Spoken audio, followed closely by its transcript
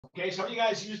Okay, some of you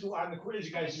guys use on the quiz,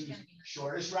 you guys use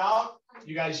shortest route,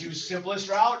 you guys use simplest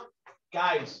route.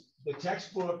 Guys, the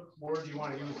textbook word you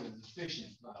want to use is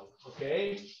efficient route.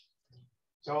 Okay,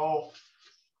 so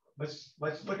let's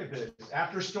look at this.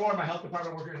 After a storm, a health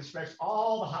department worker inspects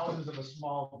all the houses of a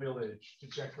small village to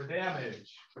check for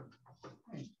damage.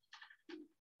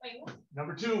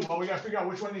 Number two, well, we got to figure out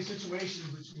which one of these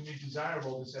situations which can be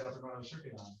desirable to set up another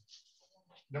circuit on.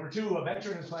 Number two, a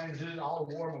veteran is planning to visit all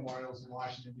the war memorials in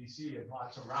Washington, D.C. and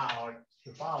plots a route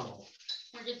to follow.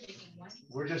 We're just thinking one.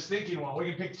 We're just thinking one.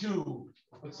 We can pick two.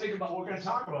 Let's think about, we're going to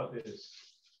talk about this.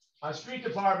 A street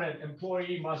department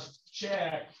employee must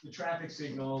check the traffic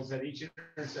signals at each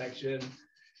intersection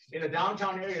in a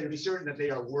downtown area to be certain that they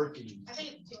are working. I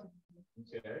think it's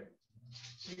two. Okay.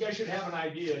 So you guys should have an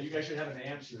idea. You guys should have an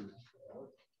answer.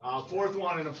 Fourth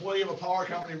one, an employee of a power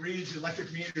company reads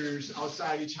electric meters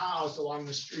outside each house along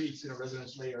the streets in a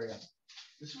residential area.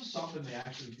 This was something they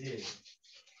actually did.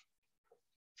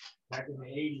 Back in the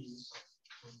 80s,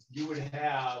 you would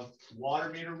have water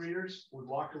meter readers would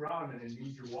walk around and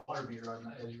read your water meter on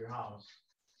the edge of your house.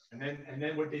 And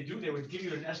then what they do, they would give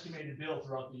you an estimated bill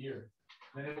throughout the year.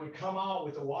 Then it would come out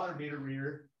with a water meter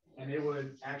reader and they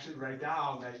would actually write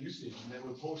down that usage and they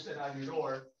would post it on your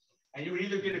door. And you would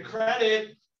either get a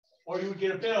credit or you would get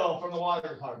a bill from the water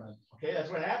department. Okay, that's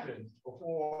what happened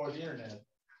before the internet.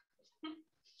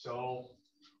 So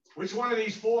which one of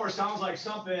these four sounds like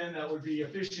something that would be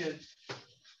efficient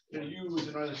to use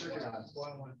another circuit on?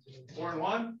 4 and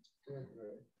 1?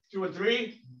 2 and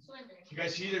 3? You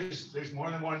guys see there's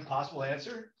more than one possible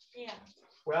answer? Yeah.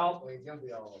 Well,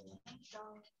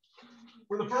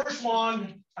 for the first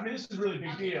one, I mean, this is a really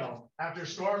big deal. After a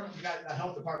storm, you got a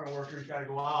health department workers got to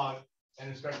go out and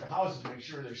inspect the houses to make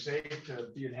sure they're safe to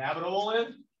be inhabitable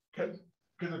in. Because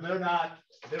if they don't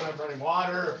have running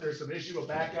water, if there's some issue of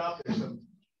backup, there's some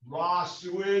raw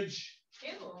sewage.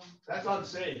 Ew. That's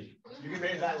unsafe. You can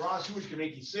make that raw sewage can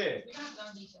make you sick.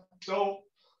 So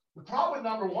the problem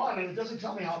with number one, and it doesn't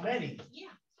tell me how many. Yeah.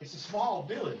 It's a small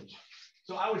village.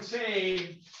 So I would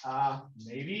say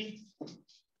maybe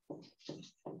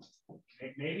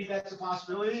that's a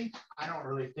possibility. I don't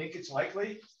really think it's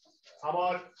likely. How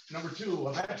about number two?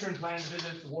 A veteran plans to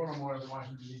visit the war memorials in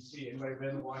Washington, D.C. Anybody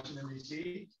been to Washington,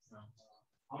 D.C.? No.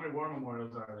 How many war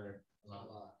memorials are there? A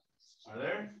lot. Are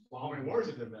there? Well, how many wars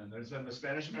have there been? There's been the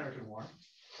Spanish-American War.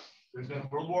 There's been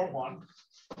World War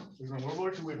I. There's been World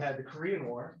War II. We've had the Korean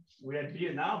War. We had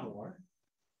Vietnam War.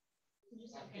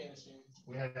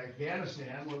 We had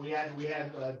Afghanistan, where we had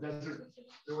desert.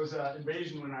 There was an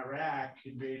invasion when Iraq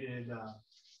invaded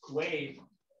Kuwait.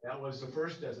 That was the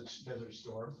first desert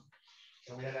storm.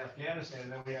 And we had Afghanistan,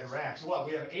 and then we had Iraq. So what?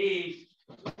 We have 8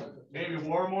 maybe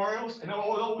war memorials, and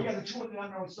we got the 200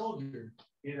 unknown soldier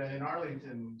in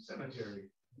Arlington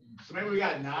Cemetery. So maybe we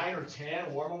got 9 or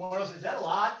 10 war memorials. Is that a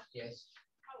lot? Yes.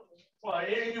 Well,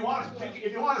 if you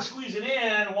want to squeeze it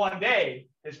in one day,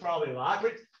 it's probably a lot.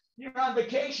 But you're on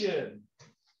vacation,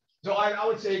 so I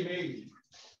would say maybe,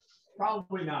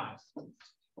 probably not.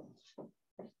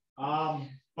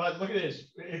 But look at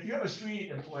this. If you have a street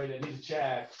employee that needs to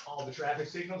check all the traffic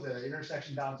signals at an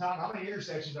intersection downtown, how many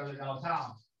intersections are there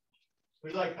downtown?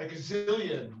 There's like a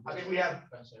gazillion. I mean, we have,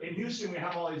 in Houston, we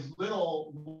have all these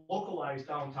little localized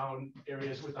downtown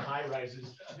areas with the high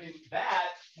rises. I mean, that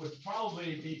would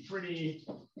probably be pretty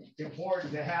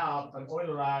important to have an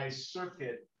oilerized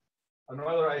circuit, an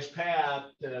oilerized path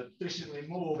to efficiently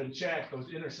move and check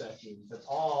those intersections. That's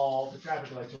all the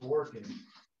traffic lights are working.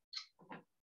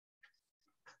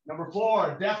 Number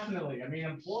 4, definitely. I mean,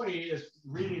 employee is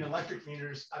reading electric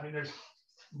meters. I mean, there's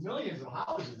millions of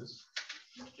houses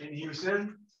in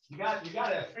Houston. You got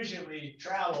to efficiently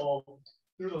travel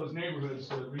through those neighborhoods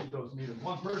to read those meters.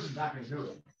 One person's not going to do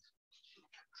it.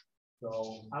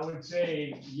 So I would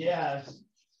say yes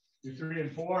to 3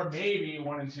 and 4, maybe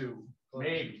 1 and 2,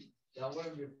 maybe. That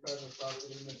wouldn't be private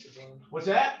property, Mr. Brown. What's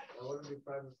that? That wouldn't be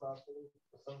private property.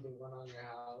 If something went on your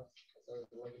house,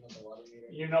 looking at the water meter.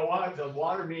 You know what? The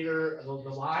water meter, the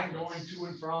line going to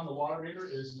and from the water meter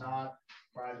is not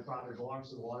private property. It belongs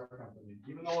to the water company.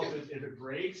 Even though if it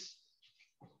breaks,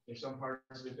 there's some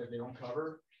parts of it that they don't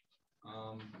cover.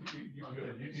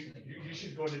 You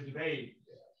should go to debate.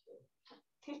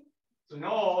 So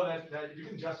know that you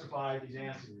can justify these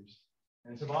answers.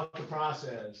 And it's about the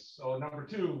process. So number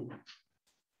 2,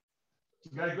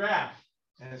 you've got a graph.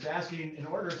 And it's asking, in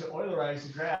order to oilerize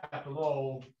the graph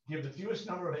below, give the fewest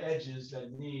number of edges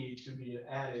that need to be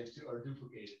added to or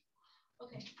duplicated.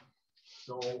 Okay.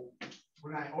 So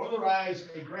when I oilerize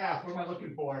a graph, what am I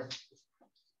looking for?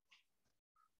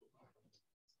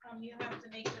 You have to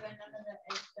make sure that none of the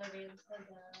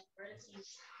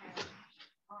vertices have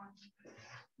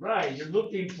Right, you're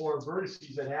looking for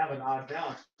vertices that have an odd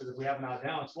balance, because if we have an odd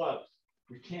balance, what?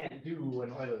 We can't do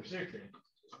an Euler circuit.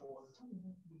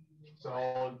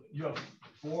 So you have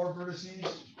 4 vertices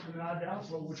with an odd balance.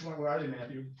 Well, which one? Where are they,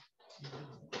 Matthew?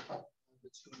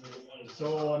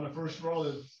 So on the first row,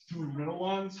 the 2 middle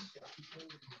ones.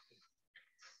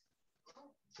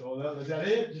 So is that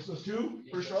it? Just those 2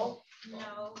 first row?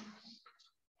 No.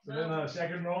 So then the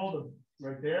second row,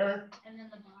 right there. And then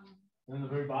the bottom. And then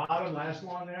the very bottom, last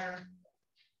one there.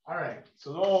 All right.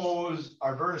 So those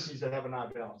are vertices that have an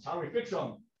odd balance. How do we fix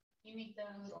them? You make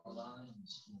the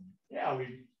lines. Yeah,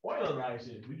 we Eulerize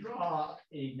it. We draw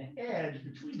an edge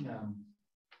between them.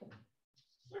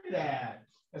 Look at that.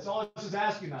 That's all this is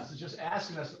asking us. It's just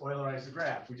asking us to Eulerize the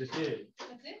graph. We just did.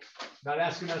 That's it? Not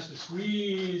asking us to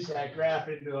squeeze that graph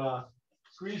into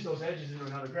squeeze those edges into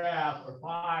another graph or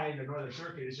find an Euler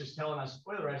circuit. It's just telling us to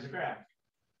Eulerize the graph.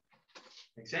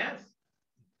 Make sense?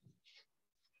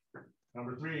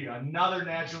 Number 3, another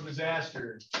natural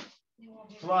disaster.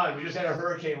 Flood. We just had a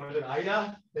hurricane. Was it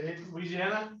Ida that hit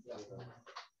Louisiana?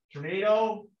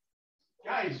 Tornado.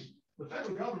 Guys, the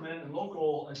federal government and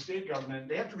local and state government,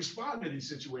 they have to respond to these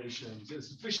situations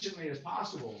as efficiently as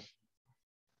possible.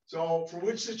 So for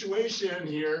which situation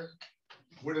here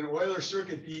would an Euler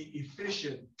circuit be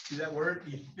efficient? See that word?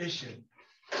 Efficient.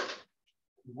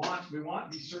 We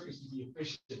want these circuits to be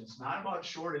efficient. It's not about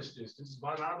shortest distance. It's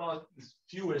not about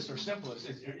fewest or simplest.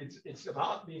 It's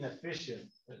about being efficient.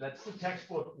 That's the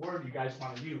textbook word you guys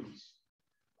want to use.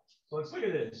 So let's look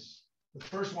at this. The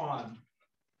first one,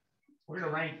 we're going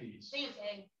to rank these.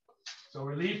 So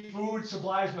relief food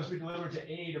supplies must be delivered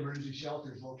to 8 emergency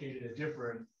shelters located at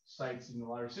different sites in the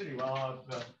large city. Well,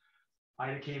 if the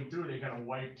Ida came through, they kind of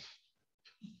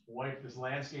wiped this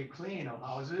landscape clean of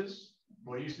houses.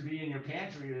 What used to be in your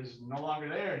pantry is no longer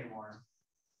there anymore.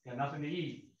 Got nothing to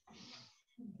eat.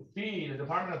 B, the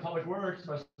Department of Public Works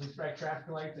must inspect traffic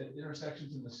lights at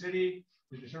intersections in the city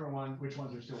to determine which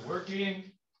ones are still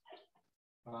working.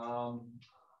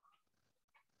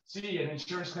 C, an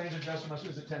insurance claims adjuster must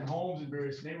visit 10 homes in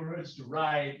various neighborhoods to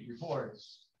write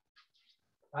reports.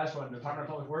 Last one, the Department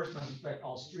of Public Works must inspect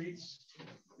all streets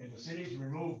in the city to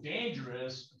remove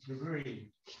dangerous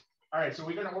debris. All right, so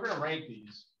we're gonna rank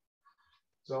these.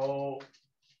 So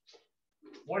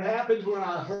what happens when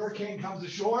a hurricane comes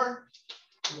ashore?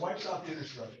 It wipes out the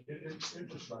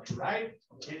infrastructure, right?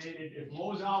 It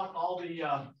blows out all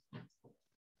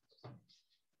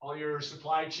your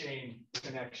supply chain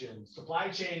connections. Supply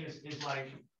chain is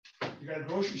like you got a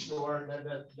grocery store that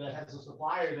has a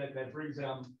supplier that brings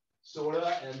them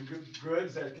soda and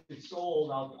goods that get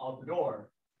sold out the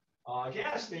door.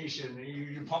 Gas station,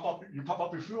 you pump up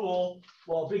your fuel.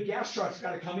 Well, big gas trucks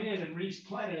got to come in and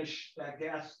replenish that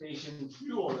gas station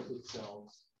fuel that it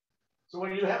sells. So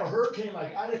when you have a hurricane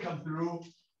like Ida come through,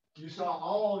 you saw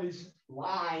all these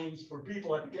lines for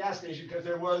people at the gas station because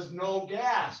there was no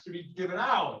gas to be given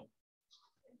out.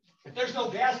 If there's no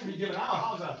gas to be given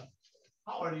out,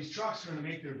 how are these trucks going to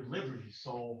make their deliveries?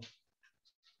 So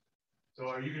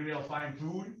are you going to be able to find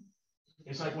food?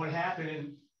 It's like what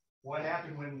happened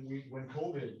when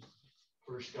COVID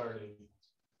first started.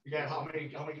 You got how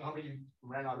many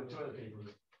ran out of toilet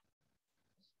paper?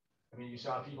 I mean, you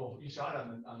saw it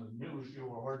on the news. People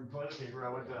were hoarding toilet paper. I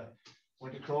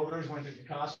went to Kroger's, went to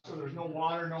Costco. There's no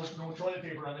water, no toilet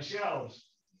paper on the shelves.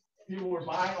 People were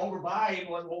overbuying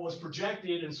what was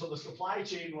projected, and so the supply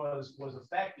chain was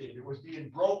affected. It was being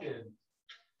broken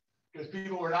because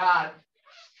people were not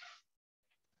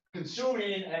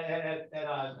consuming at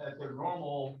their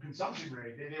normal consumption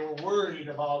rate. They were worried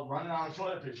about running out of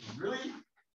toilet paper. Really?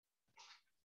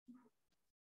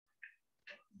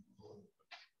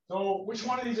 So which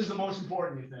one of these is the most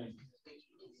important, you think?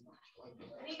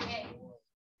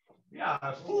 Yeah,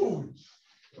 food.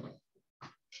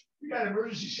 You got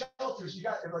emergency shelters.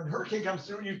 If a hurricane comes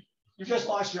through, you just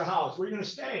lost your house. Where are you going to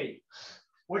stay?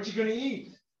 What you going to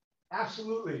eat?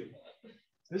 Absolutely.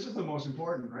 This is the most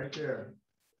important right there.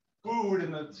 Food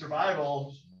and the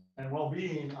survival and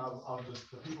well-being of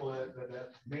the people that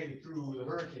made it through the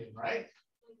hurricane, right?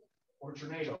 Or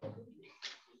tornado.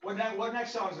 What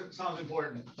next sounds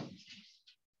important?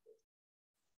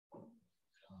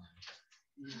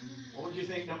 What would you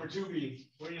think number 2 be?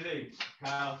 What do you think,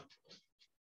 Kyle?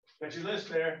 Got your list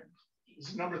there. This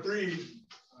is number 3.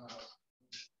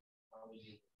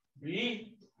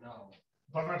 B? No.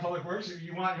 Department of Public Works.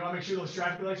 You want to make sure those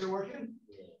traffic lights are working?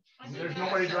 Yeah. There's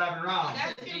nobody driving around.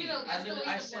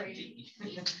 I said D.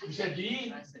 You said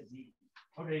D? I said D.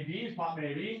 Okay, D is pop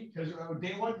maybe. Because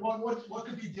what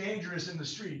could be dangerous in the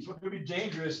streets? What could be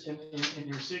dangerous in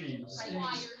your cities?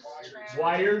 Like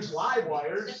wires, live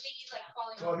wires. The things like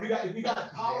So if you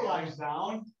got power lines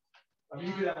down, I mean,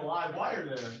 you could have a live wire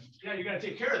there. Yeah, you got to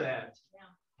take care of that.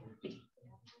 Yeah.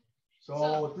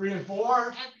 So 3 and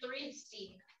 4. At 3 is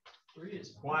C. 3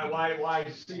 is Why C? Why?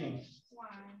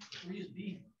 3 is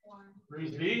B. Why? 3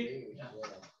 is B.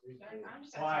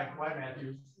 Why,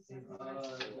 Matthew?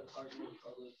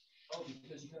 Oh,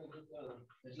 because you gotta get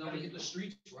there's no way to get the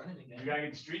streets running again. You gotta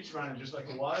get the streets running just like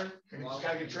the water. And you just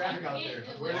gotta get traffic out there.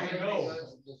 Where are they gonna go?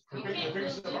 You can't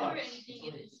deliver anything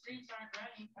if the streets aren't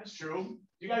running. That's true.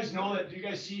 You guys know that? Do you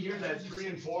guys see here that 3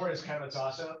 and 4 is kind of a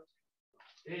toss-up?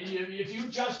 If you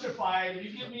justify, if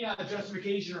you give me a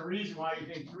justification or reason why you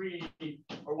think 3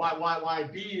 or why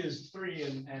B is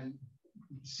 3 and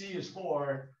C is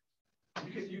 4,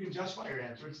 you can justify your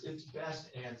answer. It's best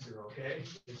answer, okay?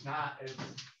 It's not.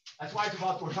 That's why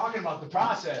we're talking about the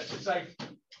process. It's like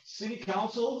city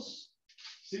councils,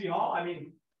 city hall. I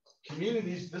mean,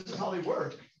 communities. This is how they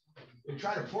work. They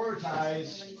try to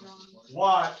prioritize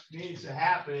what needs to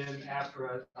happen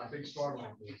after a big storm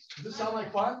like this. Does this sound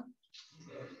like fun?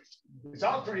 It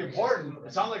sounds pretty important.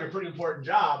 It sounds like a pretty important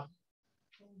job.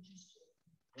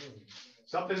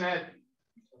 Something that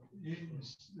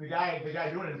the guy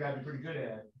doing it has got to be pretty good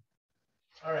at.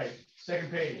 All right,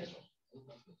 second page.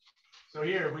 So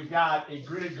here we've got a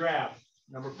gridded graph,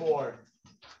 number 4.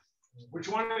 Which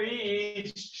one of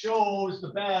these shows the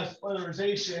best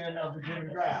polarization of the given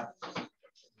graph?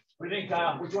 What do you think,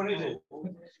 Kyle? Which one is it?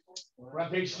 We're on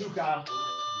page 2, Kyle.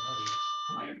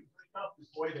 This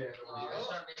boy there.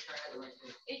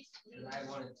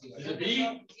 Is it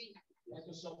B?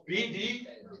 B,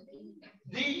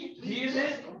 D? D is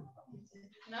it?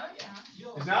 No,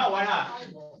 yeah. It's not? Why not?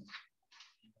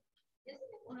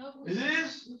 Is it?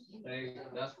 Is? Hey,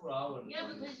 that's what I would. Yeah,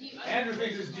 because you. Andrew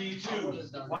thinks it's D too.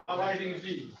 Why do you think it's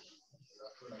D?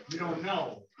 You don't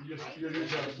know. You're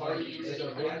just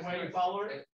a bandwagon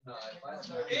follower? No,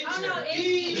 Oh no, it's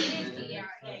D. It is D. Yeah.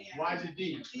 Why is it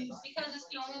D? Because it's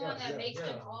the only one that makes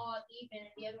them all even,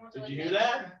 and the other ones are Did like. you hear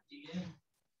that?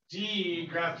 D,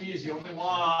 graph D is the only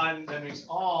one that makes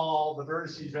all the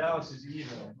vertices balances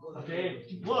even. Okay,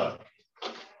 look,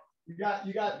 you got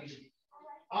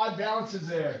odd balances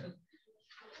there.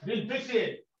 Didn't fix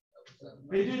it.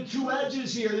 They did 2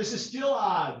 edges here. This is still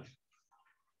odd.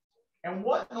 And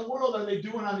what in the world are they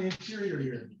doing on the interior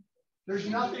here? There's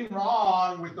nothing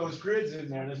wrong with those grids in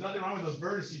there. There's nothing wrong with those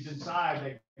vertices inside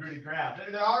that gridded graph.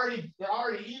 They're already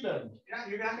even.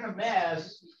 You're not going to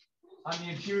mess on the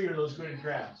interior of those gridded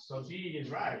graphs. So D is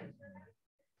right.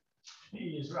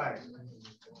 D is right.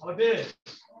 How about this?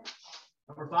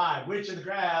 Number 5. Which of the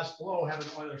graphs below have an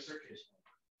Euler circuit?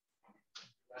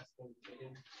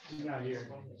 Not here.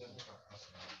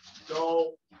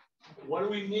 So what do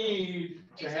we need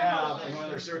to have an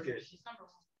Euler circuit?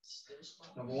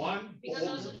 Number 1.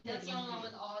 Because that's the only one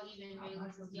with all even values.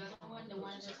 The other one, the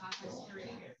one at the top has 3.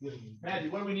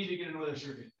 Matthew, what do we need to get an Euler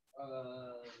circuit?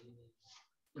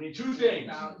 We need 2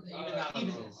 things.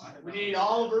 We need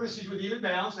all the vertices with even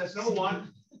balance. That's number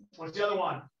 1. What's the other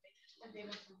one?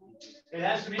 It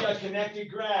has to be a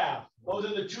connected graph. Those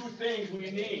are the 2 things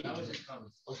we need.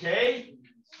 Okay?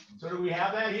 So do we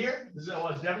have that here? This is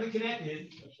it's definitely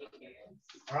connected.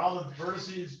 Are all the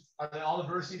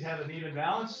vertices have an even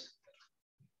balance?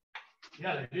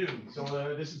 Yeah, they do. So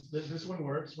this one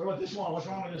works. What about this one? What's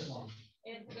wrong with this one?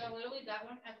 Literally that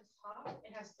one at the top,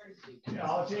 it has 32. Yeah,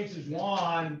 all it takes is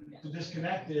 1 to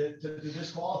disconnect it, to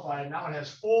disqualify it. Now it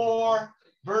has 4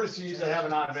 vertices that have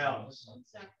an odd balance.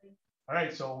 Exactly. All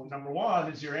right, so number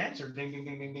 1 is your answer. Ding, ding,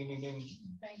 ding, ding, ding, ding, ding.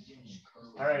 Thank you.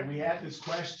 All right, we had this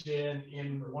question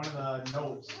in one of the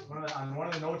notes, on one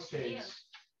of the notes page.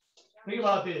 Think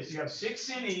about this. You have 6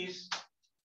 cities.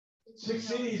 6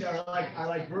 cities are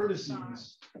like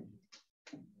vertices.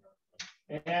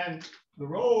 And the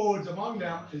roads among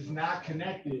them is not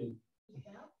connected.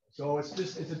 So it's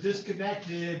a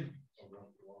disconnected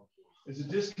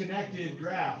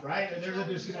graph, right? And there's a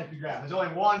disconnected graph. There's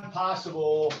only one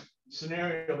possible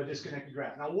scenario of a disconnected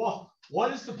graph. Now,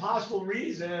 what is the possible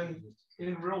reason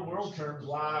in real world terms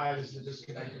why it's a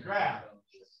disconnected graph?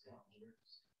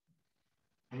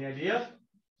 Any idea?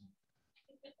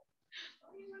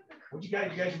 What you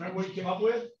guys remember what you came up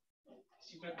with?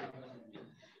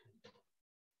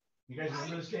 You guys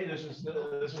remember this day? This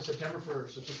was September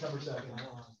 1st, so September 2nd.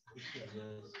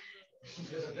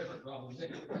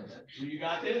 You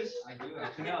got this? I do.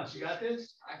 Anything else? You got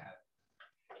this? I have.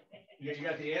 You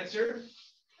got the answer?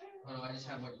 Oh, no, I just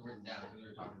have what you written down because we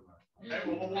were talking about.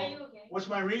 Okay, what's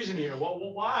my reason here?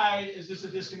 Why is this a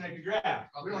disconnected graph?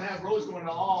 We don't have roads going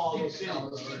to all those cities.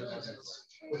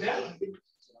 What's that?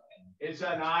 It's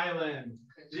an island.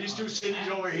 These 2 cities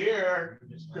over here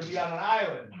could be on an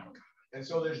island. And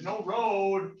so there's no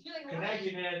road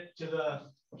connecting it to the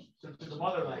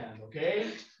motherland,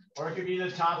 okay? Or it could be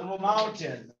the top of a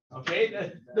mountain,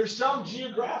 okay? There's some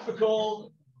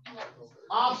geographical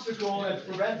obstacle that's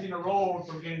preventing a road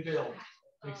from getting built.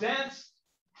 Make sense?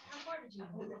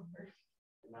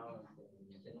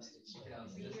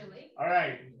 All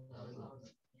right.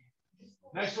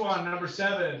 Next one, number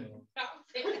 7.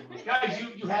 Guys,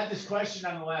 you had this question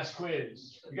on the last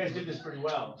quiz. You guys did this pretty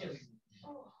well.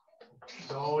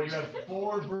 So you have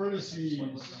 4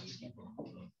 vertices.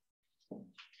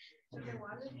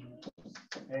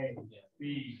 A,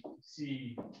 B,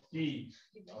 C, D.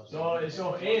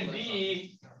 So A and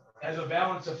D has a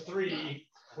balance of 3.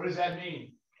 What does that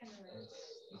mean?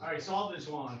 All right, solve this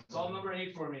one. Solve number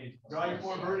 8 for me. Draw your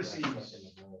 4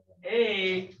 vertices.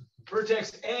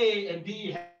 Vertex A and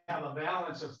D have a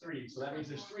balance of 3. So that means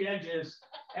there's 3 edges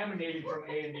emanating from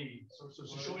A and D. So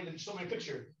show me a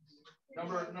picture.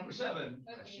 Number 7.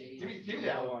 Give me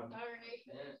that one.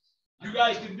 You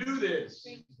guys can do this.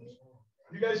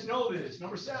 You guys know this.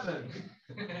 Number 7.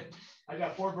 I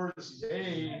got 4 vertices.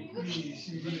 A, B,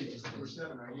 C, D. Number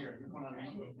 7 right here.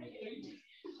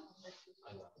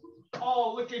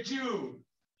 Oh, look at you.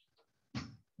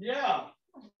 Yeah.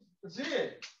 That's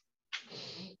it.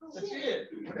 That's it.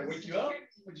 Did I wake you up?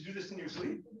 Did you do this in your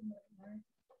sleep?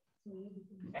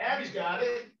 Abby's got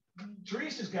it.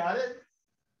 Teresa's got it.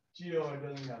 Gio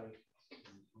doesn't got it.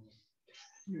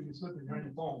 You can slip it on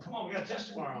your phone. Come on, we got a test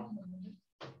tomorrow.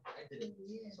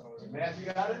 Matthew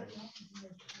got it?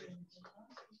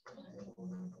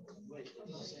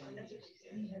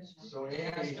 So A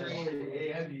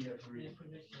and D have 3.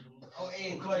 Oh,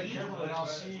 A and Quite careful, and I'll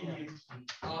see.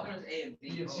 Oh, there's A and B.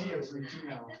 B and C have 3 too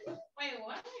now. Wait,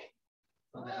 what?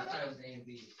 Okay, I thought it was A and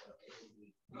B.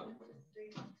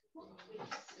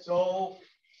 So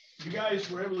you guys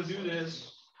were able to do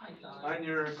this on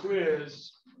your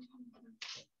quiz.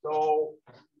 So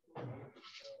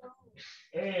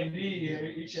A and D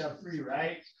each have 3,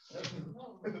 right?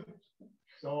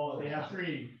 So they have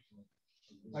 3.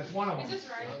 That's one of them. Is this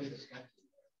right?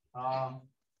 Oh.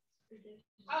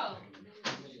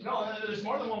 No, there's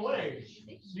more than one way.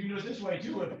 You can do it this way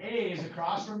too. If A is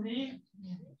across from B,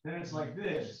 then it's like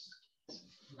this.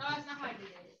 No, that's not how I did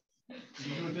it. You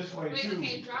can do it this way Wait, too.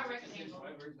 okay, draw a rectangle.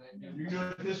 You can do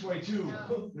it this way too.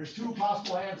 There's 2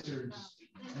 possible answers.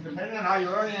 And depending on how you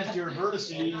orient your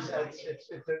vertices,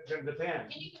 it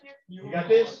depends. Can you come here? You got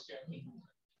this?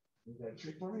 Is that a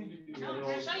trick for me? No, I'm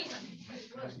gonna show you something.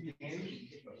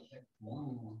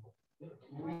 Ooh. Is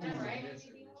that right? Is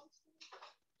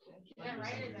that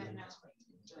right or is that not?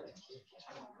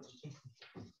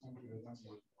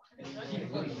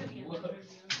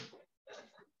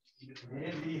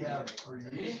 And we have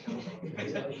 3.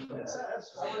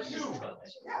 That's 4 2.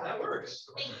 Yeah, that works.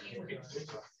 Thank you.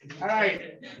 All right.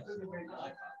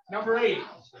 Number 8.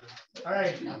 All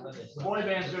right. The boy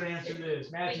band's going to answer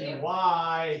this. Matthew,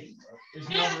 why is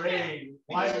number 8?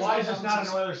 Why is this not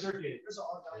an Euler circuit? Is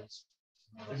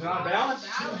it on balance?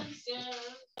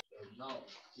 No.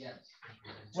 Yes.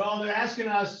 Well, they're asking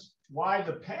us why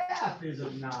the path is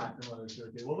not an Euler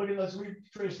circuit. Well, let's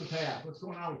retrace the path. What's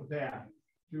going on with the path?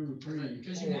 2, 3.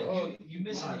 Because you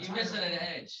miss an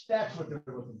edge. That's what they're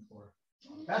looking for.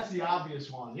 That's the obvious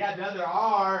one. Yeah, then there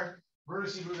are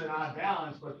vertices with an odd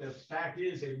balance, but the fact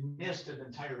is they missed an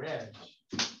entire edge.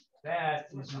 That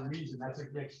is the reason. That's the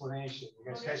explanation.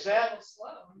 You guys catch that?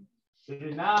 They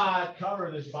did not cover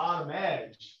this bottom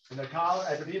edge. In the collar,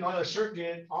 at the Euler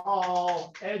circuit,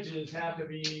 all edges have to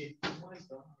be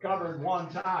covered one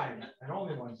time and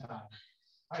only one time.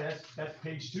 All right, that's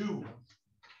page 2.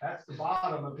 That's the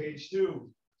bottom of page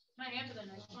 2. Can I answer the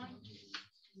next one?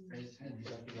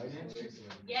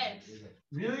 Yes.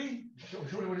 Really? Show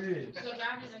me what it is. So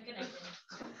graph isn't connected.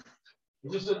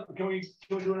 Can we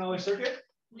do another circuit?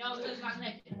 No, because it's not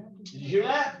connected. Did you hear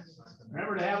that?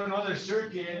 Remember, to have another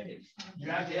circuit, you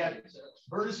have to have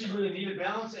vertices with a needed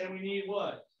balance, and we need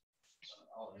what?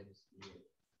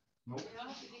 Nope.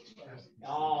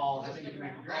 All have to be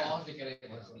connected.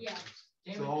 Yeah.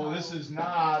 So this is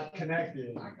not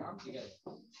connected. I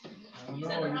don't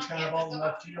know, you're kind of all in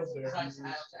left field there. I'm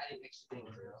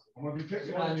gonna be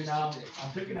picking on you now.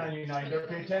 I'm picking on you now. You better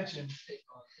pay attention.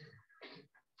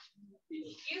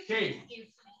 Okay,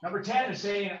 number 10 is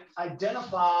saying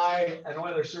identify an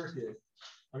Euler circuit.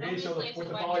 Okay, so with the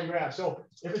following graph. So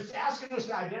if it's asking us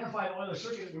to identify an Euler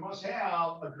circuit, we must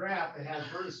have a graph that has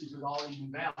vertices with all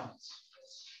even balance.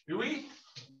 Do we?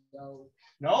 No.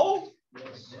 No?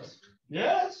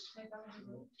 Yes?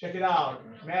 Check it out.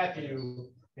 Matthew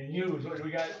and Hughes. What do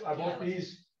we got? Are both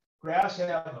these graphs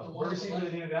have vertices with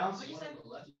an even balance?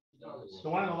 The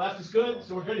one on the left is good.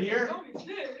 So we're good here.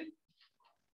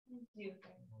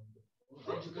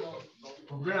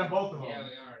 We're good on both of them. Yeah, we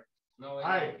are. No, All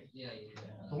right. Yeah.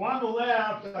 The one on the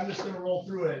left, I'm just going to roll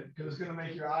through it because it's going to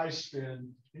make your eyes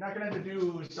spin. You're not going to have to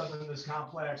do something this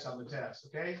complex on the test,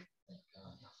 okay?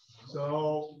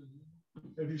 So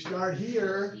if you start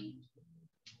here,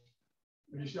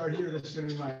 this is going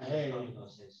to be my A.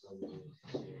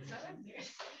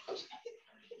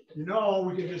 You know,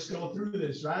 we can just go through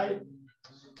this, right?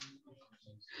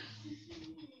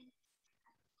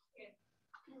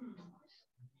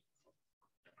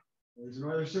 There's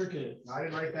another circuit. I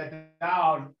didn't write that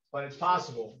down, but it's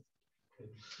possible.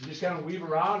 You just kind of weave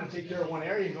around and take care of one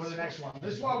area and go to the next one.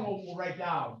 This one we'll write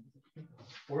down.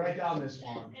 We'll write down this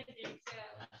one.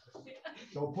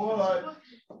 So put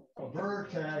a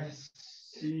vertex,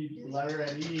 see letter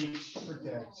at each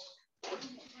vertex.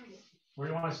 Where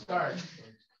do you want to start?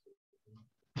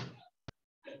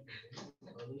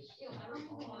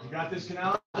 You got this,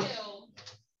 Canal?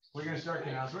 We're gonna start,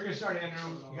 Canal. So we're gonna start,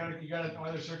 Andrew. You got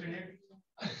another circuit here?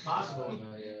 Possible.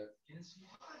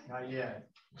 Not yet.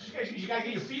 You gotta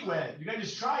get your feet wet. You gotta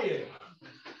just try it.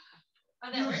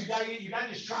 You gotta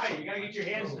just try it. You gotta get your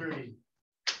hands dirty.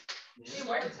 It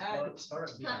works.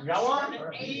 You got one?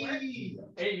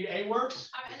 A works?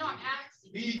 No, I'm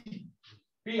asking.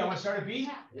 B. I want to start at B?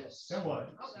 Yes. Then what?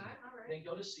 Okay, all right. Then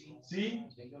go to C. C?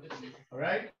 Then go to D. All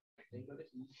right. Then go to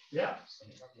E. Yeah.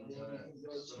 Then go to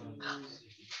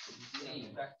C.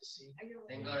 Back to C.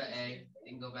 Then go to A,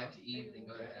 then go back to E, then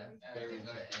go to F, then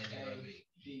go to A, then go to B.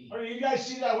 Oh, you guys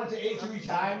see that I went to A 3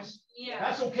 times? Yeah.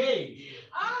 That's okay.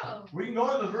 Oh. We can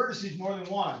go to the vertices more than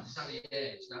once. It's not the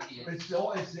edge, not the edge.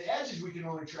 It's the edges we can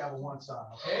only travel once on,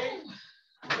 okay?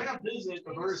 We're gonna visit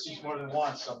the vertices more than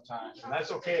once sometimes, and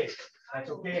that's okay. That's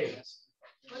okay.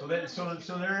 So there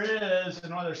is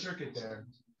another circuit there.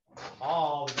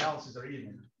 All the balances are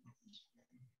even.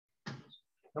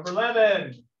 Number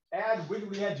 11, add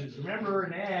wiggly edges. Remember,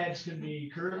 an edge can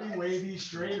be curvy, wavy,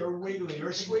 straight, or wiggly, or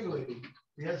squiggly.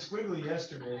 We had squiggly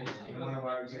yesterday in one of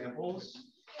our examples.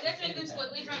 Let's make this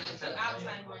squiggly from the two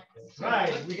outside ones.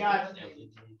 Right, we got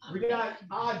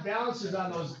odd balances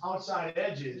on those outside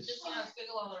edges. Just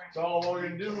squiggle all around. So what we're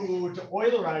gonna do to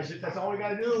Eulerize it, that's all we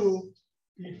gotta do.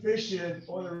 Efficient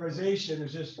Eulerization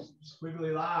is just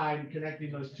squiggly line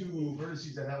connecting those two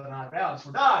vertices that have an odd balance.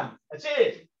 We're done. That's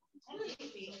it.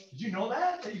 Did you know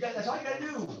that? That's all you gotta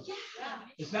do. Yeah.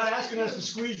 It's not asking us to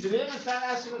squeeze it in. It's not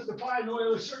asking us to find no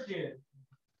Euler circuit.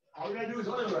 All we gotta do is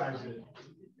Eulerize it.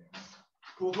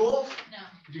 Cool, cool? No.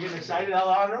 Did you get excited,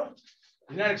 Alejandro?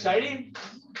 Isn't that exciting?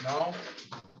 No?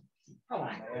 Come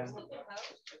on, man.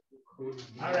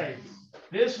 All right.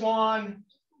 This one,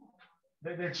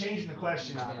 they're changing the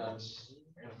question on us.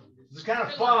 It's kind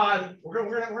of fun.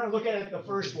 We're gonna look at it the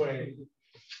first way.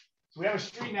 So we have a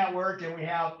street network and we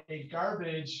have a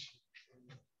garbage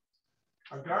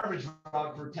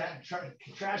route for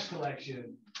trash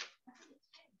collection.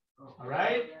 All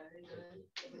right.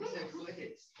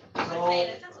 So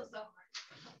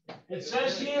it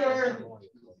says here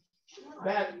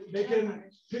that they can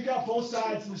pick up both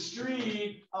sides of the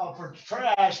street for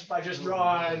trash by just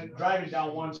driving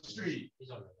down one street.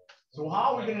 So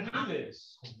how are we going to do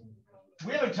this?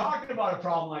 We haven't talked about a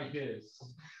problem like this.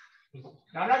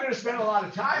 Now, I'm not going to spend a lot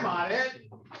of time on it.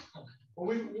 But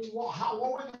what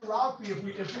would the route be if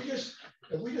we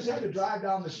just had to drive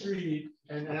down the street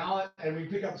and we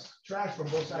pick up trash from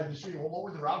both sides of the street? Well, what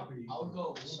would the route be? I'll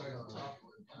go start on top.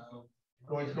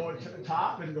 Go to the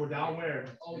top and go down where?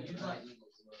 Oh, you're right.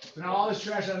 So now all this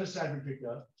trash on this side we picked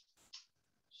up.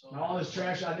 Now all this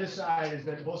trash on this side is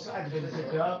that both sides have been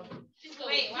picked up.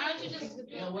 Wait, why don't you just?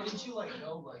 Yeah, what did you like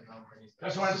go like?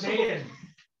 That's what I'm saying.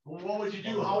 Well, what would you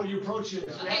do? How would you approach it?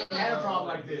 We haven't had a problem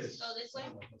like this. Go this way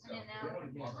and then now.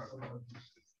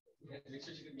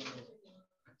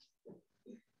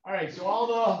 All right, so all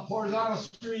the horizontal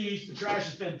streets, the trash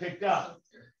has been picked up.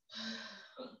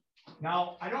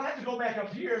 Now, I don't have to go back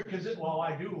up here because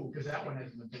I do, because that one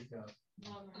hasn't been picked up.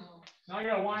 Oh, no. Now I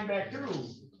gotta wind back through.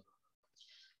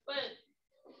 But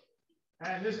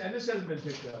And this hasn't been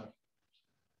picked up.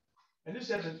 And this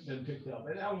hasn't been picked up.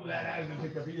 And that hasn't been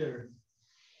picked up either.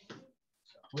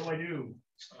 What do I do?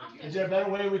 Is there a better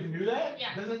way we can do that?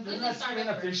 Yeah. Doesn't that seem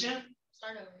inefficient?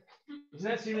 start over. Doesn't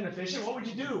that seem inefficient? What would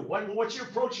you do? What's your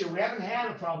approach here? We haven't had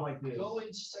a problem like this. Go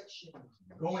in section.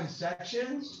 Go in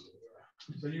sections?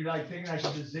 So you're like thinking I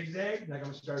should just zigzag? Like I'm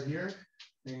gonna start here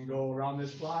and go around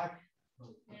this block,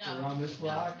 No. around this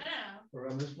block, No.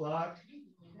 around this block?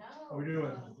 No. What are we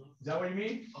doing? Is that what you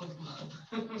mean?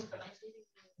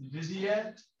 You busy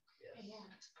yet?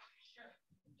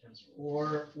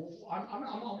 Or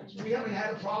we haven't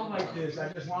had a problem like this.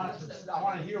 I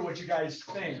want to hear what you guys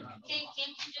think. Can't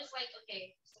you just like,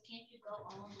 okay, so can't you go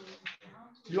all the way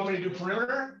around? You want me to do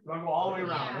perimeter? You want to go all the way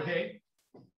around, Yeah. okay?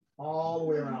 All the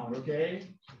way around, okay?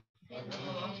 And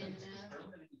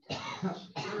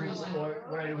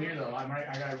What I do here though, I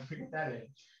gotta pick up that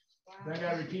edge. Then I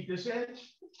gotta repeat this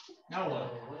edge. Now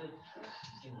what?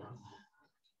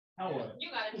 Now what? you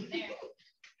gotta be there,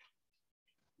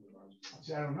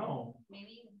 See, I don't know.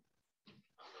 maybe.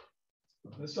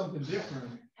 That's something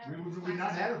different. We've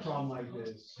not had a problem like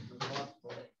this.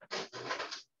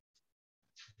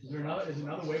 Is there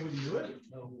another way we can do it?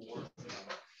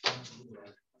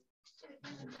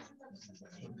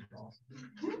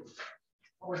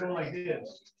 We're doing like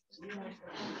this.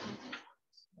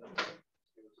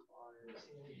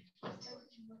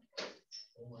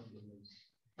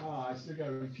 Oh, I still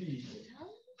gotta repeat.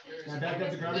 Can I back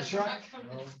up the garbage truck?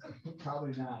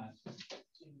 Probably not.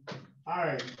 All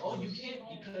right. Oh, you can't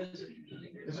because.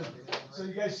 So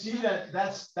you guys see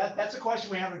that's a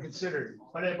question we haven't considered,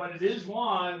 but it is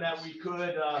one that we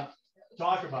could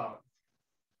talk about.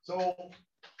 So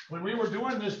when we were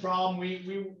doing this problem,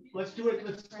 we let's do it.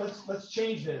 Let's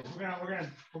change this. We're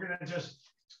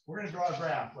gonna draw a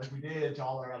graph like we did to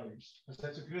all our others.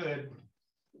 That's a good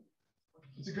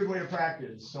way to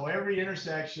practice. So every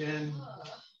intersection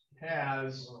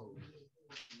has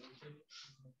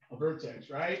a vertex,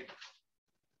 right?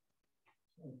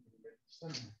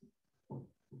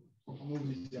 I'll move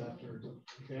these after,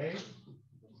 okay?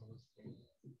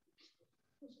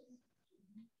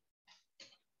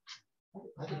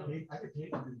 I could pay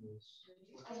to do this.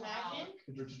 Imagine.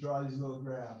 To draw these little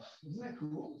graphs. Isn't that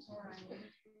cool?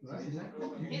 Right? Isn't that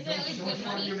cool? Is it at least good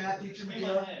money? Your math teacher,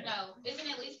 Michaela? No, isn't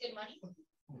it at least good money?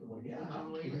 Well, yeah.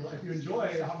 If you enjoy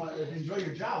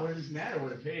your job, it doesn't matter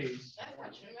what it pays. That's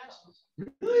not true.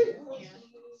 Really? Yeah.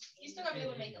 You still gotta be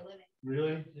able to make a living.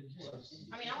 Really?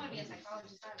 I mean, I wanna be a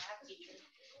psychologist, not a math teacher.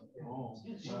 Oh,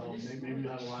 well, maybe you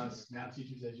have a lot of math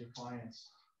teachers as your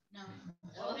clients. No.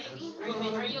 Well, maybe.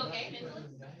 Are you okay mentally?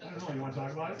 I don't know. You want to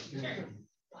talk about it? Sure.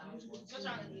 What's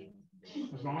wrong with you?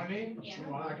 What's wrong with me? Yeah.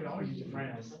 Well, I could always use a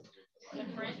friend. A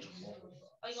friend?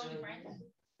 Oh, you want to be friends?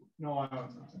 No, I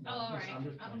don't. Oh, all right. I'm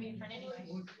gonna be a friend anyway.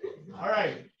 All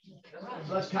right.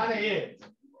 So that's kind of it.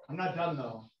 I'm not done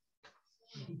though.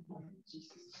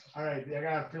 All right, I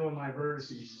gotta fill in my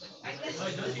vertices.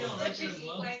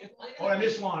 Oh, I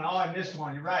missed one. Oh, I missed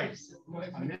one. You're right.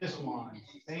 I missed one.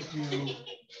 Thank you.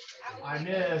 I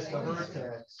missed the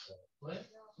vertex. What?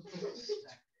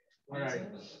 All right.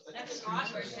 That's an odd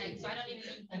vertex, so I don't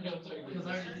even.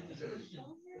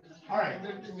 All right.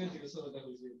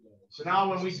 So now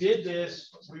when we did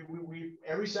this, we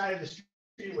every side of the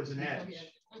street was an edge,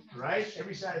 right?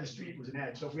 Every side of the street was an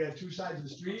edge. So if we had two sides of the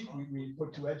street, we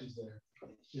put two edges there.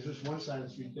 There's just one side of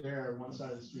the street there, one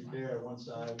side of the street there, one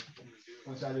side.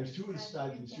 There's two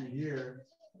sides of the street here.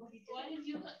 Why did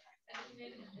you?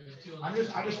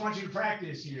 I just want you to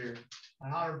practice here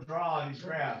on how to draw these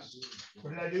graphs.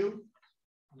 What did I do?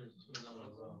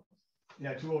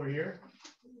 Yeah, two over here,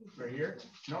 right here.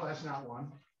 No, that's not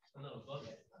one.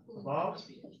 Above?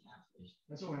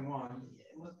 That's only one.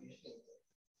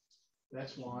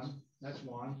 That's one. That's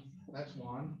one. That's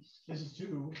one. This is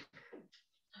two.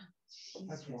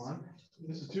 That's one.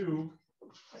 This is two.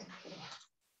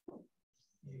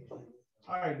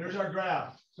 All right, there's our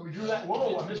graph. So we drew that.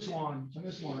 Whoa, I missed one. I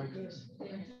missed one right there.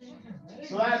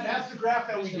 So that's the graph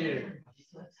that we did.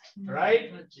 All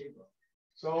right.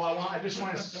 So I just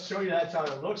want to show you that's how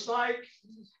it looks like,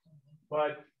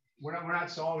 but we're not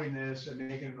solving this and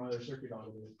making another circuit out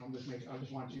of it. I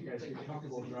just want you guys to get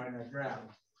comfortable drawing that graph.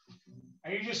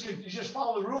 And you just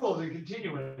follow the rules and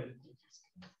continue with it.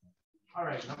 All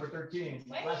right, number 13.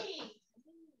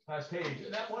 Last page.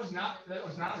 That was not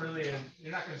really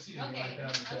you're not going to see anything like that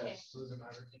on the test. So it doesn't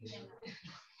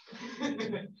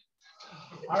matter.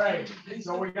 All right,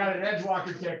 so we got an edge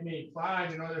walker technique.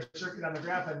 Find another circuit on the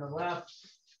graph on the left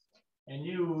and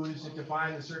use it to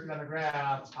find the circuit on the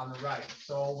graph on the right.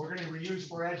 So we're going to reuse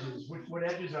 4 edges. What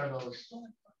edges are those?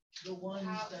 The ones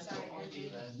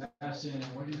that Madison,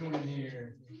 what are you doing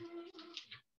here?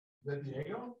 Is that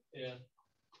Diego? Yeah.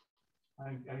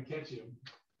 I didn't catch you.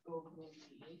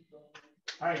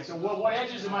 All right, so what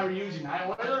edges am I reusing? I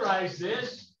Eulerized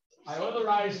this. I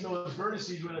Eulerized those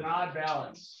vertices with an odd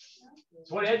balance.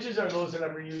 So what edges are those that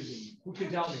I'm reusing? Who can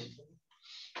tell me?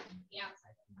 Yeah.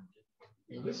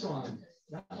 This one.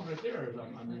 That one right there is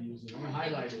I'm reusing. I'm going to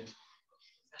highlight it.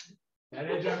 That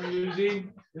edge I'm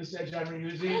reusing. This edge I'm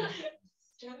reusing.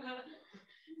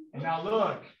 And now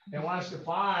look, it wants to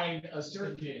find a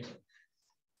circuit.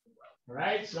 All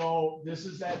right, so this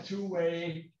is that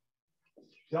two-way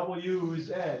double used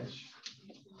edge.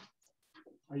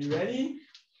 Are you ready?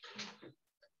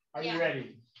 Are you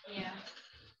ready? Yeah.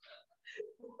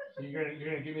 You're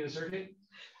gonna give me the circuit?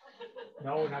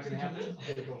 No, we're not gonna have it.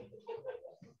 Okay, go.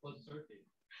 What circuit?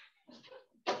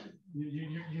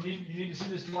 You need to see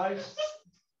this twice.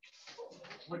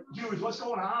 What, Hughes? What's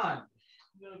going on?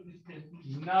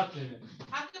 Nothing.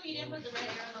 How come you didn't put the red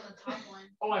arrow on the top one?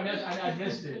 Oh, I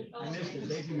missed it. I missed it.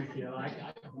 Thank you, Mikhail.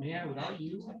 Man, without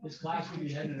you, this class would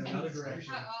be heading in another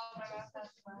direction.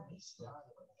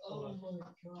 Oh my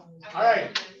God. All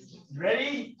right,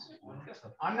 ready?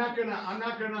 I'm not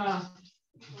gonna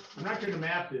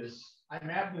map this. I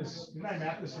mapped this. Didn't I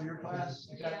map this for your class?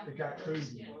 It got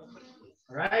crazy.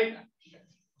 All right.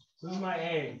 So this is my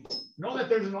A. Know that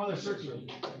there's another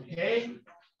circuit. Okay.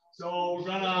 So we're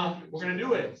gonna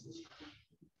do it.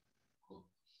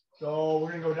 So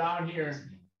we're gonna go down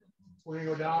here. We're gonna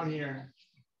go down here.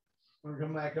 We're gonna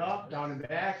come back up, down and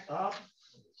back, up.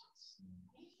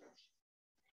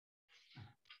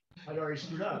 I'd already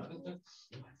screwed up.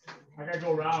 I gotta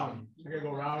go around. I gotta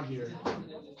go around here.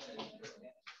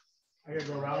 I gotta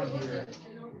go around here.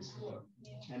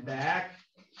 And back.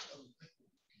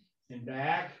 And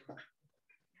back.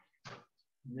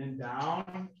 And then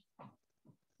down.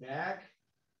 Back.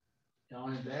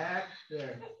 Down and back.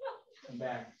 There. And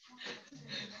back.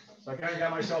 So I kind of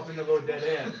got myself into a little dead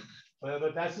end.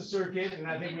 But that's the circuit. And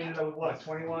I think we ended up with what?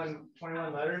 21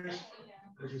 letters?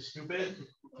 Which is stupid.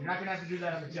 You're not gonna have to do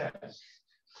that on the test.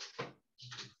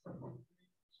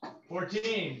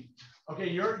 14. Okay,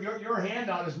 your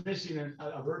handout is missing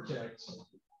a vertex.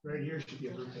 Right here should be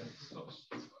a vertex. All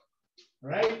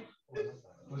right?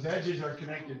 Those edges are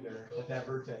connected there at that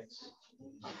vertex.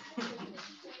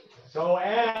 So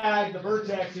add the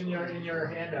vertex in your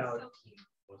handout.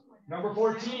 Number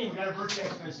 14, we got a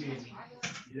vertex missing.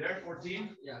 You there?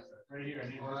 14? Yeah. Right here. I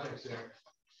need a vertex there.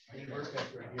 I need a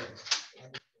vertex right here.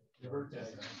 The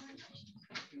vertex.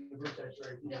 The vertex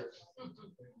right here.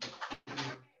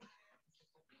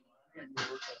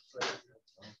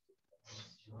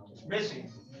 It's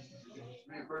missing.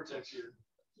 I need a vertex here.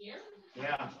 Here?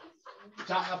 Yeah.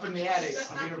 Top up in the attic.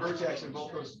 I need a vertex in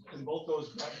both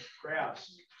those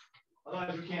graphs.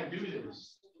 Otherwise, we can't do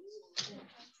this.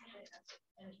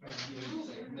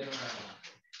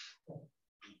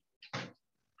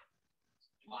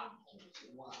 Wow.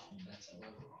 That's a lot.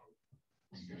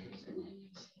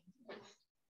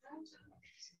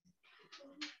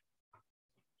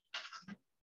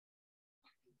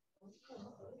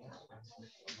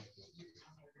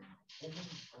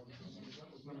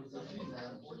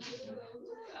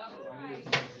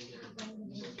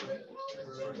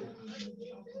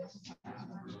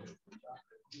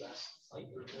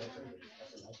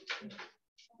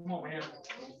 Come on, man. Is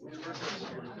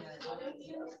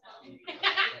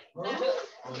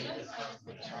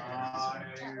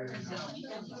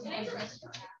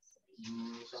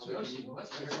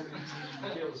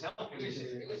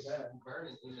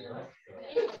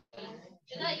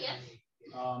that yes?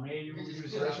 Maybe you do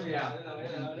selection, yeah.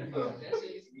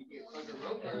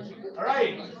 All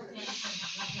right.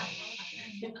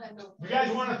 You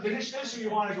guys want to finish this, or you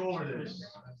want to go over this?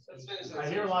 I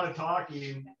hear a lot of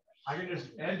talking. I can just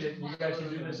end it, and you guys can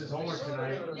do this as homework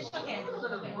tonight. Okay.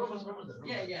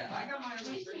 Yeah. I got my.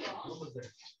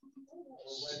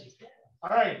 All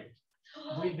right.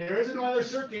 There is another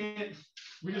circuit.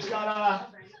 We just gotta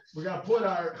put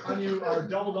our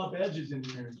doubled up edges in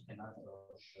here.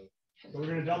 So we're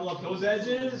gonna double up those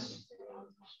edges,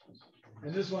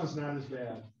 and this one's not as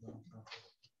bad.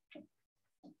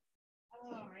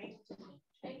 All right.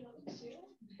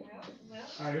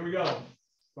 All right, here we go.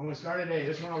 I'm gonna start at A.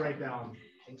 This one I'll write down.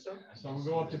 So I'm gonna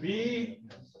go up to B,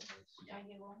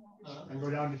 and go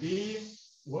down to D.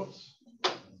 Whoops.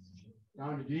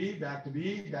 Down to D, back to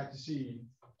B, back to C.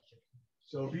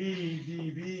 So B,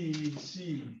 D, B,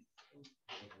 C.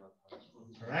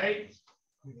 All right.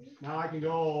 Now I can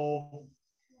go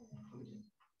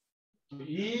to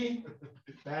E,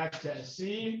 back to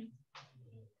C.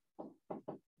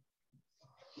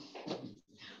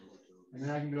 And then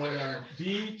I can go to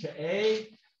D to A,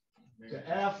 to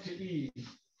F to E.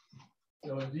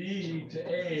 So D to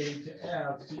A to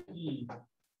F to E. All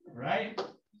right.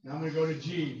 Now I'm going to go to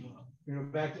G. I'm going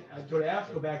to go back to, I go to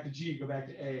F, go back to G, go back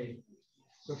to A.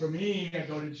 So for me, I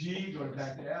go to G, go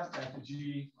back to F, back to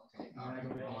G, and I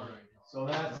go to A. So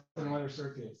that's another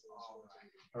circuit.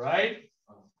 All right.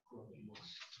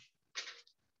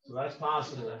 So that's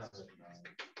possible.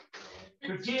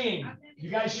 15. You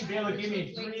guys should be able to give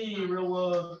me 3 real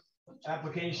world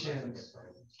applications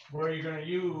where you're going to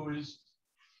use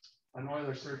an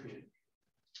Euler circuit.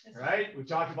 All right, we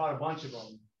talked about a bunch of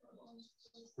them.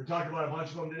 We're talking about a bunch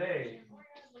of them today.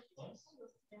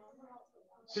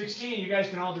 16, you guys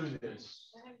can all do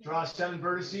this. Draw 7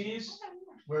 vertices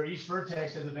where each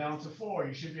vertex has a balance of 4.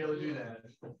 You should be able to do that.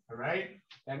 All right.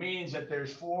 That means that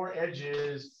there's 4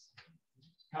 edges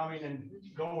coming and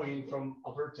going from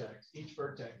a vertex, each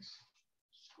vertex.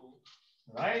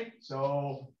 All right.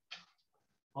 So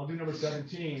I'll do number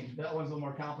 17. That one's a little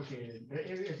more complicated.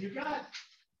 If you've got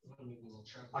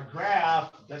a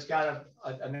graph that's got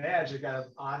an edge,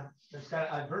 that's got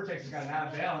a vertex that's got an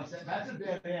odd balance, that's a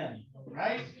dead end,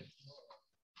 right?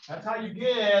 That's how you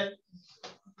get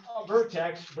a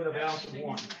vertex with a balance of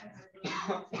 1.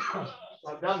 So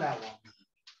I've done that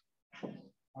one.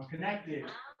 I'm connected.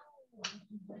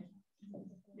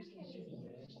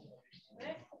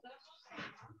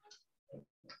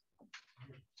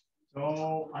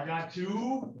 So I got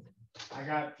 2. I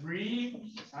got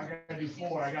 3. I gotta do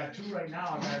 4. I got 2 right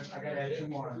now. I gotta add 2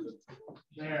 more.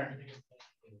 There.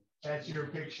 That's your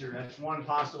picture. That's one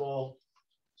possible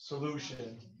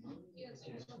solution.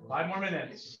 5 more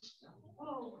minutes.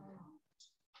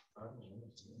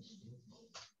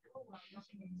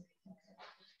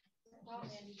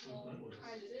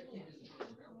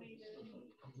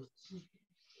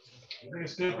 We're gonna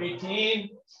skip 18.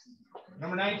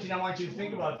 Number 19, I want you to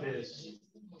think about this.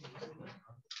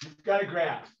 You've got a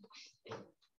graph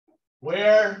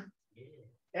where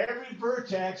every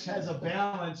vertex has a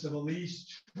balance of at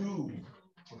least 2.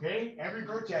 Okay? Every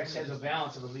vertex has a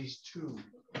balance of at least 2.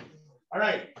 All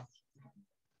right.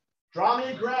 Draw me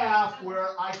a graph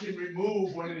where I can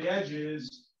remove one of the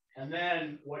edges, and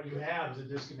then what you have is a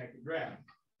disconnected graph.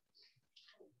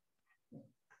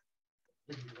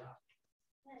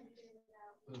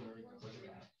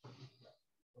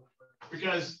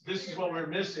 Because this is what we're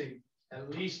missing, at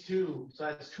least 2. So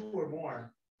that's 2 or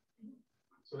more.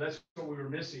 So that's what we were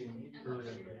missing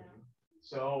earlier.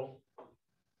 So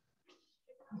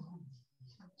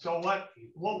what,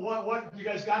 you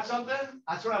guys got something?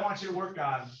 That's what I want you to work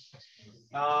on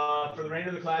for the remainder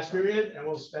of the class period. And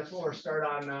that's what we'll start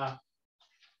on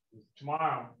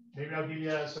tomorrow. Maybe I'll give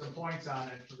you some points on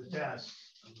it for the test.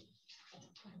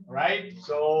 All right,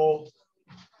 so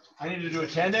I need to do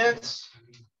attendance.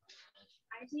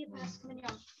 I see a test coming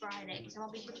on Friday, because I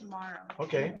won't be here tomorrow.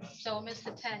 Okay. So I'll miss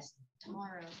the test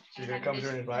tomorrow. So you're gonna come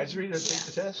during advisory to take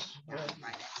the test? Yeah.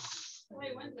 Friday.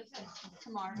 Wait, when's the test?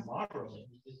 Tomorrow. Tomorrow.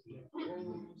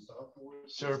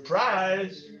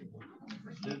 Surprise!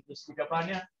 Did it sneak up on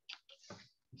you?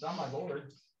 It's on my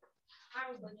board. I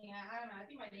was looking at, I don't know, I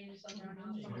think my name is somewhere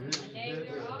on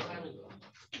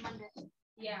Monday.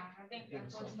 Yeah, I think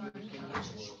that's what's starting.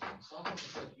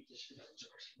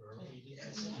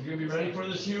 You gonna be ready for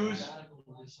this, Hughes?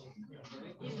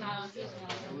 He's not.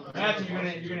 Matthew,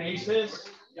 you're gonna ace this?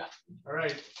 Yeah. All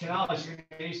right, Canales, you're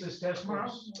gonna ace this test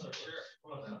tomorrow?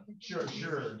 Sure.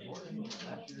 Sure.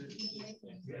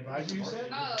 Advisor, you said?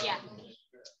 Oh, yeah.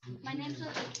 My name's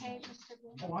with a K.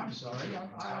 Oh, I'm sorry.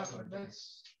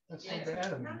 That's so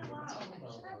bad of me.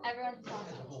 Everyone's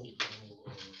awesome.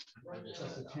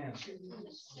 That's a 10.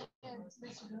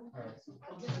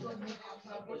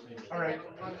 All right.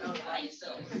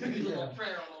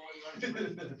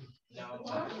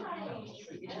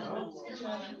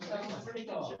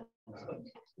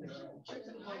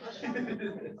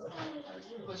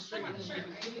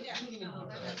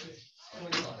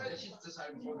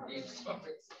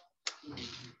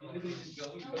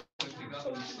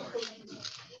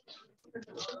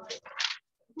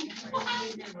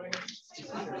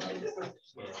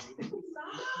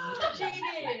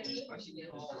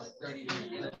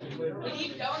 When you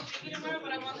don't take it tomorrow,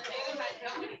 but I'm on the negative, I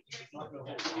don't.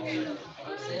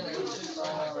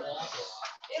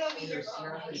 It'll be your fault.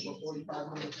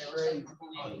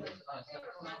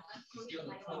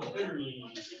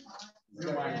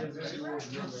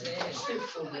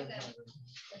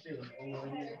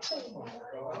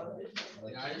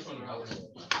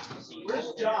 Where's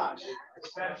Josh?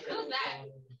 Who's that?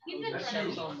 He's in front of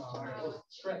me.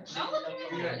 Don't look at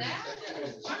me like that.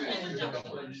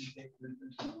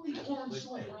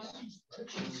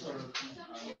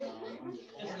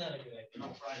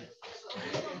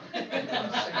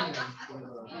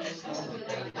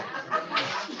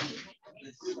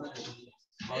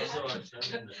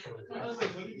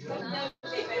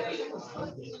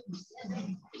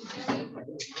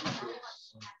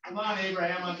 Come on,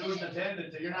 Abraham, I'm doing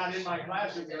attendance. You're not in my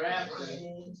classroom, you're absent.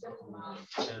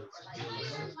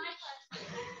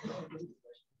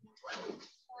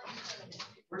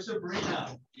 Where's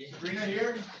Sabrina? Sabrina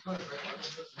here?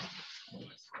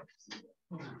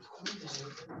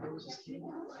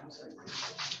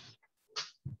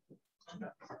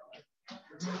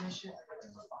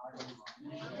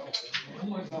 Oh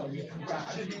my God, you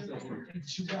got it.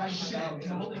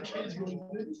 All the kids were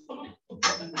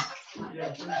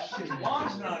yeah, shit.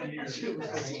 Mom's not here.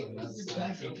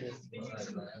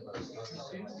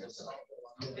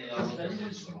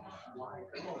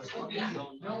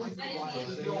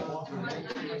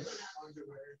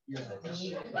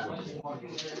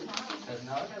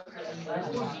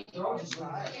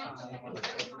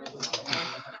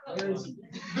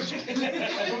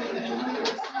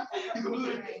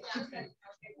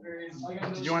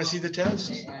 Did you want to see the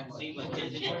test?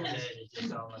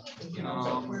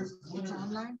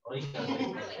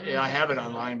 Yeah, I have it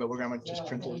online, but we're gonna just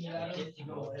print it.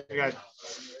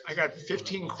 I got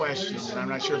 15 questions, and I'm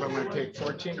not sure if I'm gonna pick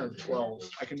 14 or 12.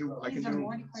 I can do.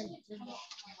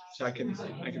 So I can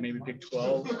maybe pick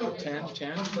 12 or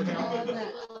 10 for now,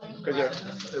 because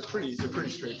they're pretty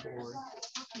straightforward.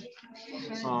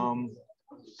 So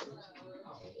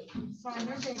I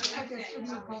know the extra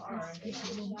distribute copies.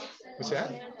 What's that?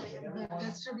 The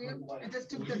distribute, I just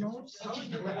took the notes.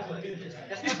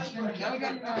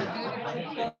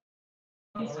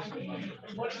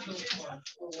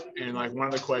 And And like one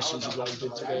of the questions is what we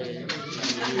did today.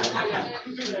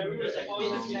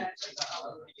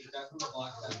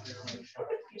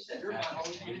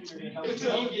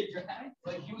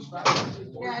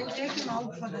 yeah, I'll take him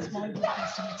out for the small group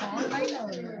testing. It's online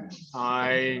or?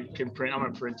 I can print. I'm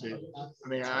gonna print it. I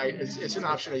mean, it's an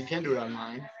option. You can do it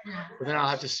online, but then I'll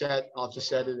have to set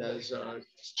it as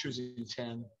choosing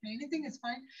 10. Anything is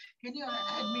fine. Can you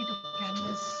add me to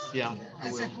Canvas? Yeah, I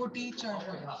as will. a co-teach or?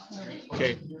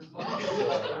 Okay.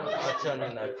 I'll turn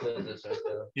in that quiz right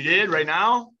there. You did right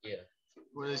now? Yeah.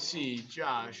 Well, let's see,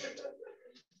 Josh.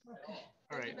 Okay.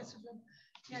 All right.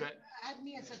 Yeah, add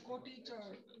me as a co-teacher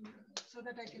so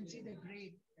that I can see the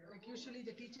grade. Like usually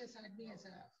the teachers add me as a.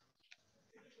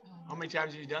 How many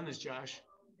times have you done this, Josh?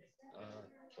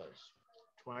 Twice.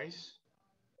 Twice?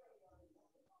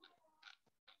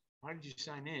 Why did you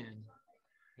sign in?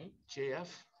 JF?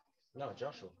 No,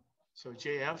 Joshua. So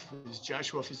JF is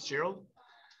Joshua Fitzgerald?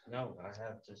 No, I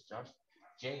have just Joshua.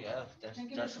 JF, that's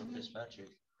Joshua Fitzpatrick.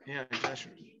 Yeah,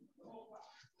 Joshua.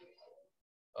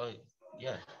 Oh,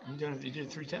 yeah. You did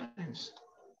it 3 times.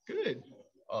 Good.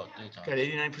 Oh, 3 times. Got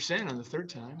 89% on the 3rd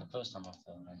time. The first time I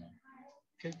failed, I know.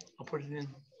 Okay, I'll put it in.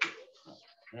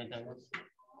 Anything else?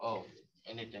 Oh,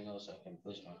 anything else I can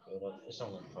push my code up. It's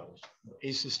only first.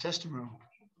 Ace's testimony.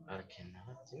 I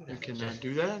cannot do that. You cannot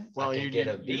do that? Well, I can get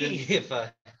a B if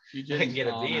I can get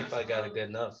a B if I got it good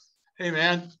enough. Hey,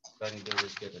 man. If I can do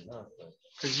this good enough.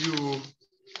 Because you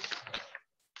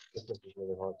This is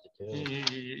really hard to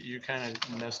do. you kind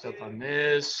of messed up on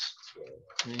this,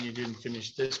 and then you didn't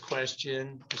finish this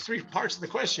question. There's 3 parts of the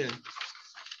question,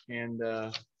 and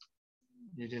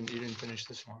you didn't finish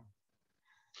this one.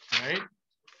 All right,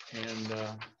 and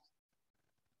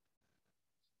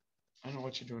I don't know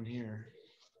what you're doing here,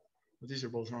 but these are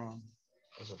both wrong.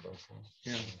 Those are both wrong.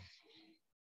 Yeah.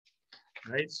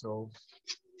 All right, so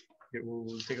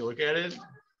we'll take a look at it.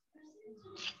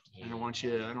 I don't want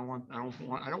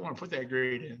to put that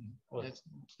grade in.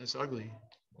 That's ugly.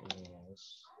 Yeah,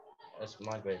 that's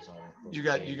my grades on it. You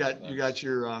got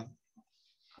your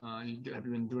have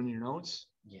you been doing your notes?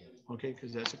 Yeah. Okay,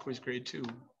 because that's a quiz grade 2.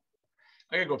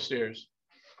 I gotta go upstairs.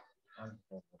 All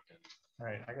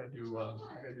right, I gotta do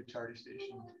tardy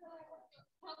station.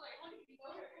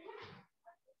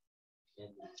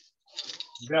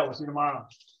 Yeah, we'll see you tomorrow.